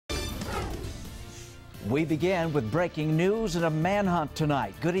We begin with breaking news and a manhunt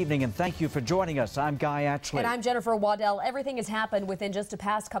tonight. Good evening and thank you for joining us. I'm Guy Atchley. And I'm Jennifer Waddell. Everything has happened within just the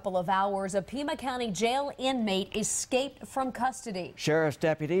past couple of hours. A Pima County Jail inmate escaped from custody. Sheriff's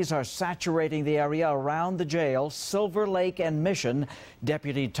deputies are saturating the area around the jail, Silver Lake and Mission.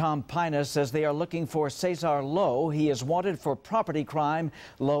 Deputy Tom Pina says they are looking for Cesar Lowe. He is wanted for property crime.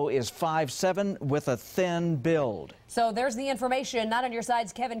 Lowe is 5'7" with a thin build. So there's the information. Not on your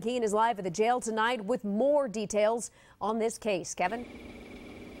sides. Kevin Keene is live at the jail tonight with more details on this case. Kevin?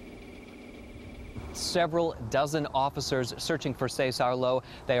 Several dozen officers searching for Cesar Lowe.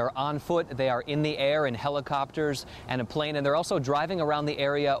 They are on foot, they are in the air in helicopters and a plane, and they're also driving around the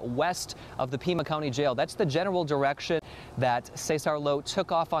area west of the Pima County Jail. That's the general direction that Cesar Lowe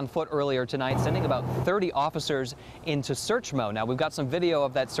took off on foot earlier tonight, sending about 30 officers into search mode. Now, we've got some video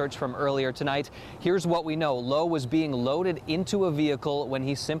of that search from earlier tonight. Here's what we know. Lowe was being loaded into a vehicle when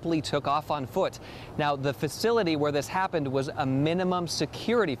he simply took off on foot. Now, the facility where this happened was a minimum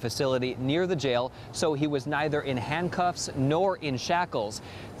security facility near the jail, so he was neither in handcuffs nor in shackles.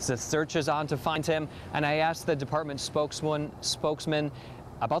 The search is on to find him, and I asked the department spokesman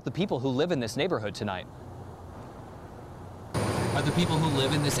about the people who live in this neighborhood tonight. Are the people who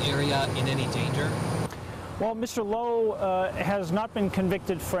live in this area in any danger? Well, Mr. Lowe has not been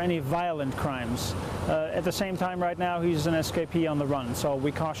convicted for any violent crimes. At the same time, right now, he's an escapee on the run. So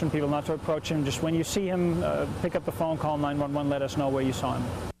we caution people not to approach him. Just when you see him, pick up the phone, call 911, let us know where you saw him.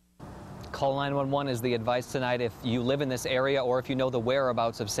 Call 911 is the advice tonight if you live in this area or if you know the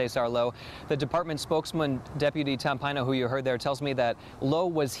whereabouts of Cesar Lowe. The department spokesman, Deputy Tom Pina, who you heard there, tells me that Lowe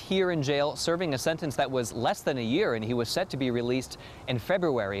was here in jail serving a sentence that was less than a year, and he was set to be released in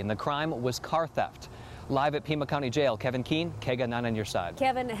February, and the crime was car theft. Live at Pima County Jail, Kevin Keene, KGUN-9 on your side.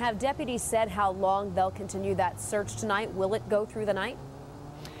 Kevin, have deputies said how long they'll continue that search tonight? Will it go through the night?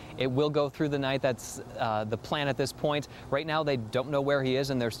 It will go through the night. That's the plan at this point. Right now, they don't know where he is,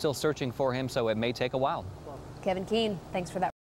 and they're still searching for him, so it may take a while. Kevin Keene, thanks for that.